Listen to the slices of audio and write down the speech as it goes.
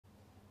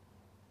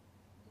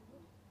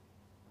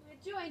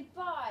joined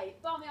by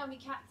Barmy Army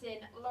captain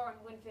Lauren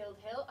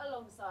Winfield-Hill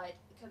alongside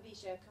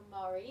Kavisha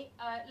Kumari.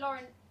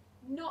 Lauren,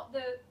 not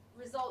the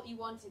result you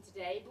wanted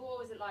today, but what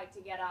was it like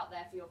to get out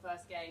there for your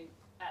first game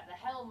at the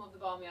helm of the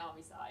Barmy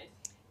Army side?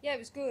 Yeah, it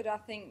was good. I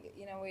think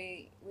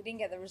we didn't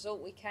get the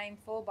result we came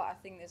for, but I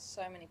think there's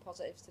so many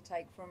positives to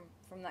take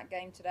from that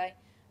game today.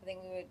 I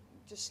think we were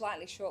just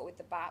slightly short with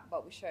the bat,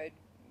 but we showed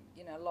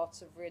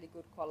lots of really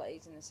good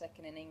qualities in the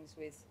second innings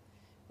with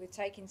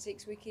taking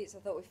 6 wickets. I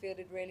thought we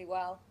fielded really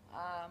well.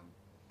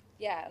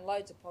 Yeah, and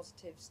loads of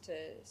positives to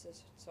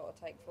sort of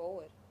take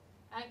forward.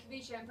 And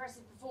Kavisha,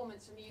 impressive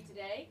performance from you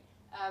today.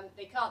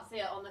 They can't see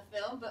it on the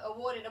film, but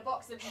awarded a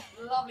box of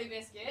lovely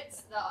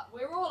biscuits that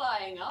we're all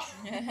eyeing up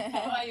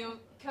by your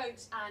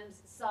coach and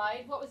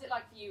side. What was it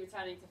like for you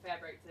returning to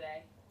FairBreak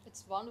today?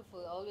 It's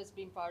wonderful, always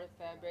being part of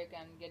FairBreak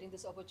and getting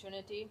this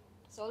opportunity.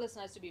 It's always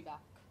nice to be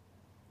back.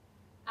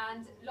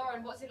 And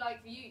Lauren, what's it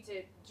like for you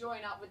to join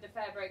up with the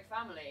FairBreak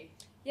family?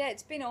 Yeah,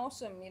 it's been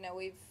awesome.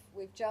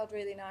 We've gelled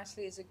really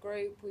nicely as a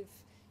group. We've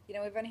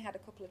only had a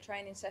couple of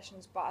training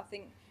sessions, but I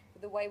think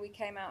with the way we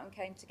came out and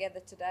came together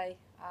today,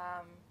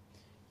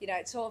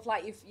 it's sort of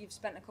like you've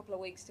spent a couple of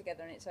weeks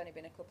together and it's only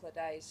been a couple of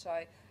days.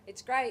 So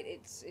it's great.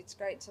 It's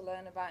great to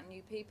learn about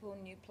new people,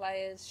 new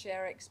players,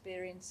 share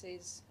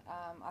experiences.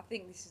 I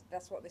think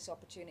that's what this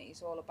opportunity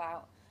is all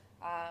about.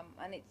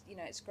 And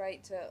it's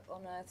great to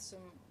unearth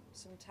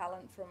some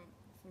talent from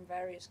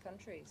various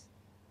countries.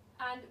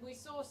 And we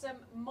saw some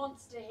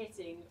monster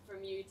hitting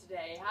from you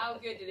today. How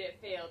good did it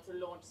feel to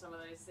launch some of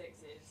those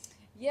sixes?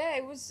 Yeah,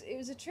 it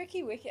was a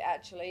tricky wicket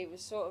actually. It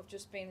was sort of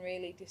just being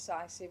really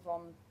decisive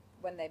on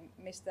when they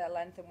missed their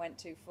length and went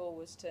too full,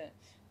 was to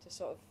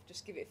sort of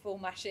just give it full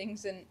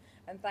mashings, and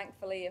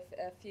thankfully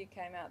a few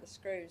came out the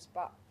screws.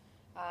 But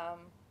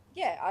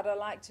yeah, I'd have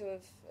liked to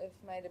have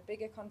made a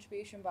bigger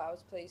contribution, but I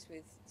was pleased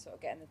with sort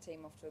of getting the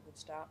team off to a good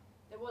start.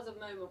 There was a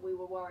moment we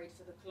were worried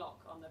for the clock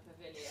on the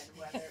pavilion,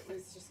 whether it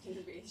was just going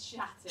to be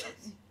shattered.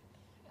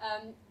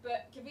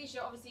 But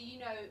Kavisha, obviously you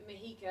know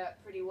Mahika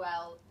pretty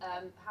well.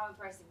 How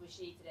impressive was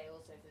she today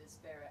also for the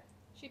spirit?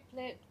 She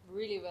played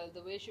really well.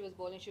 The way she was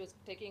bowling, she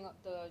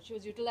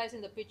was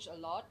utilizing the pitch a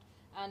lot.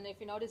 And if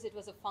you notice, it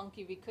was a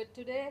funky wicket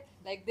today.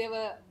 Like there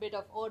were a bit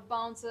of odd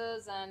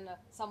bounces and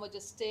some were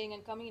just staying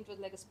and coming. It was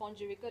like a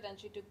spongy wicket and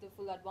she took the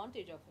full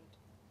advantage of it.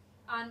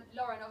 And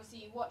Lauren,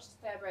 obviously you watched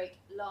FairBreak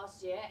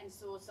last year and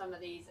saw some of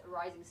these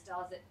rising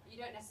stars that you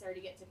don't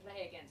necessarily get to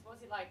play against.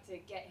 What's it like to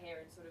get here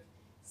and sort of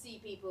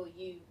see people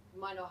you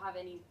might not have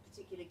any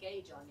particular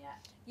gauge on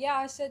yet? Yeah,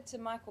 I said to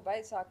Michael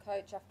Bates, our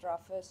coach, after our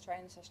first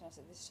training session, I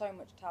said, there's so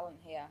much talent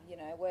here.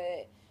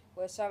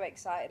 We're so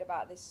excited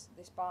about this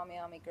Barmy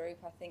Army group.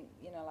 I think,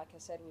 like I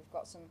said, we've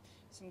got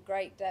some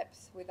great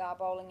depth with our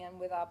bowling and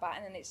with our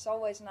batting, and it's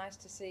always nice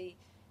to see,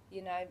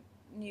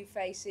 new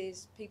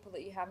faces, people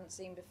that you haven't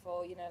seen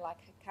before. Like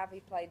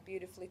Kavi played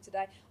beautifully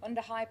today, under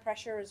high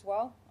pressure as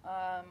well,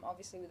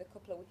 obviously with a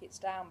couple of wickets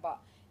down. But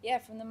yeah,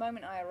 from the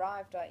moment I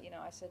arrived, I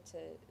said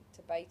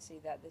to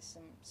Batesy that there's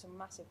some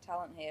massive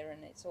talent here,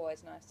 and it's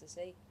always nice to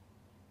see.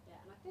 Yeah,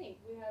 and I think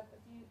we have a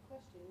few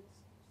questions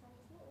from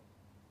the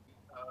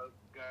floor.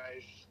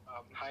 Guys,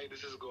 hi,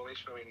 this is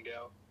Gomesh from India.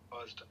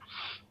 First,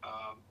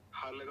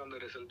 hard luck on the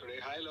result today.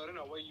 Hi Lauren,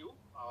 how are you?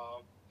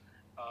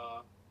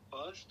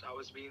 First, how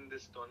has been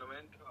this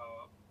tournament?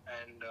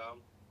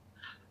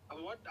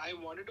 And what I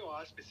wanted to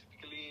ask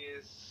specifically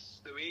is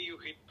the way you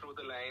hit through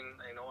the line,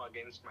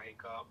 against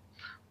Mahika.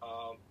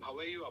 How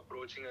are you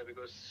approaching her?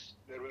 Because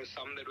there were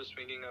some that was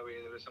swinging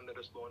away, there were some that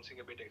was bouncing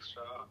a bit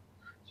extra.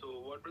 So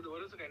what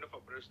is the kind of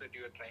approach that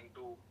you are trying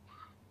to,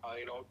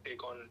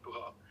 take on to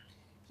her?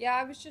 Yeah,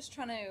 I was just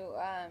trying to.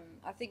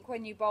 I think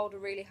when you bowled a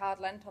really hard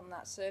length on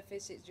that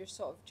surface, it just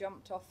sort of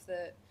jumped off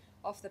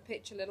the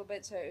pitch a little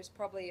bit. So it was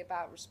probably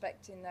about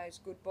respecting those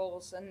good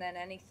balls, and then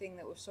anything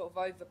that was sort of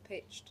over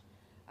pitched,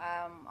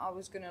 I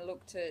was going to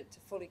look to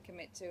fully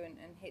commit to and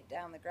hit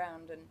down the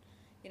ground. And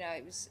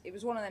it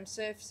was one of them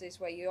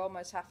surfaces where you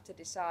almost have to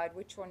decide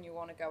which one you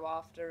want to go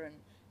after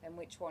and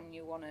which one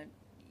you want to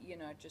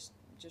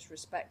just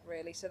respect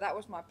really. So that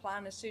was my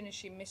plan. As soon as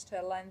she missed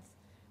her length,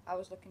 I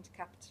was looking to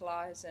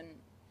capitalise, and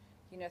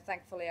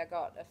thankfully I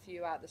got a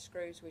few out the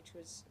screws, which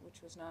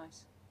was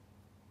nice.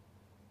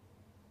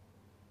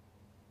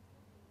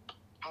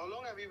 How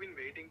long have you been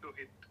waiting to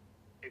hit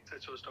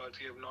such shots?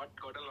 You have not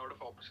got a lot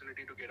of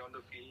opportunity to get on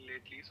the field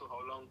lately, so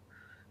how long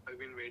have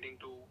you been waiting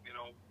to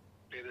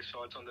play the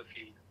shots on the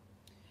field?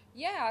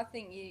 Yeah, I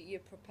think you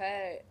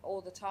prepare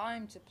all the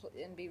time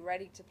and be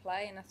ready to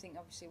play, and I think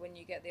obviously when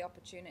you get the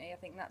opportunity, I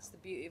think that's the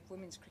beauty of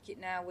women's cricket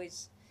now,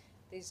 is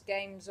there's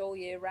games all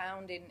year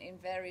round in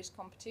various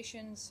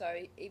competitions.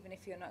 So even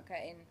if you're not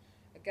getting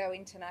a go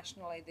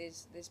internationally,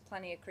 there's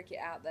plenty of cricket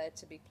out there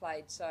to be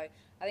played. So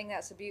I think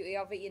that's the beauty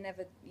of it. You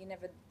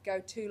never go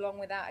too long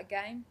without a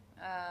game.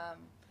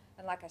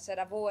 And like I said,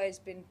 I've always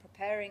been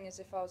preparing as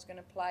if I was going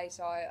to play.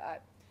 So I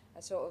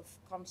sort of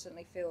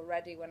constantly feel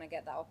ready when I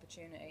get that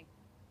opportunity.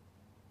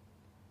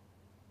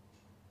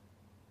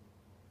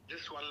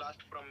 Just one last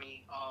from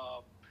me.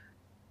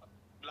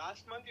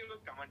 last month you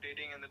were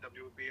commentating in the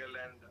WPL,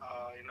 and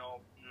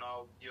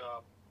now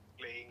you're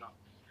playing.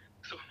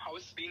 So how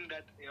has been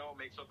that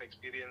mix of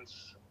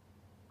experience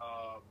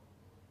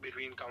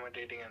between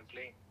commentating and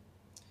playing?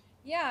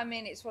 Yeah, I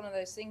mean, it's one of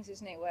those things,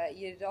 isn't it, where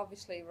you'd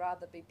obviously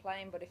rather be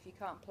playing, but if you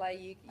can't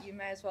play, you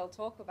may as well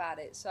talk about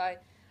it. So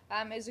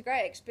it was a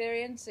great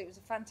experience. It was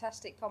a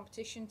fantastic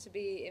competition to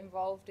be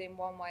involved in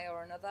one way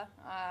or another.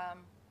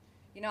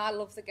 I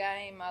love the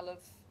game. I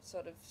love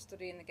sort of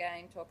studying the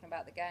game, talking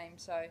about the game.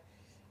 So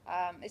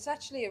it's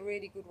actually a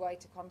really good way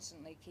to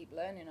constantly keep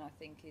learning, I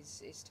think,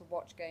 is to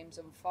watch games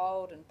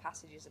unfold and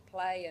passages of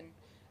play. And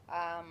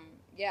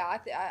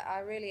I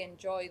really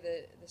enjoy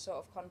the sort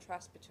of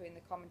contrast between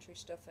the commentary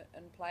stuff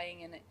and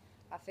playing, and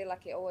I feel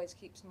like it always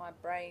keeps my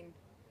brain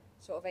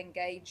sort of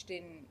engaged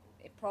in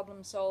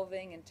problem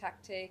solving and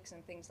tactics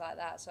and things like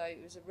that. So it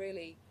was a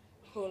really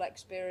cool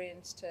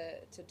experience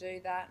to do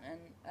that,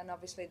 and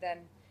obviously then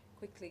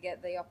quickly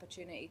get the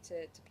opportunity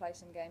to play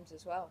some games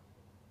as well.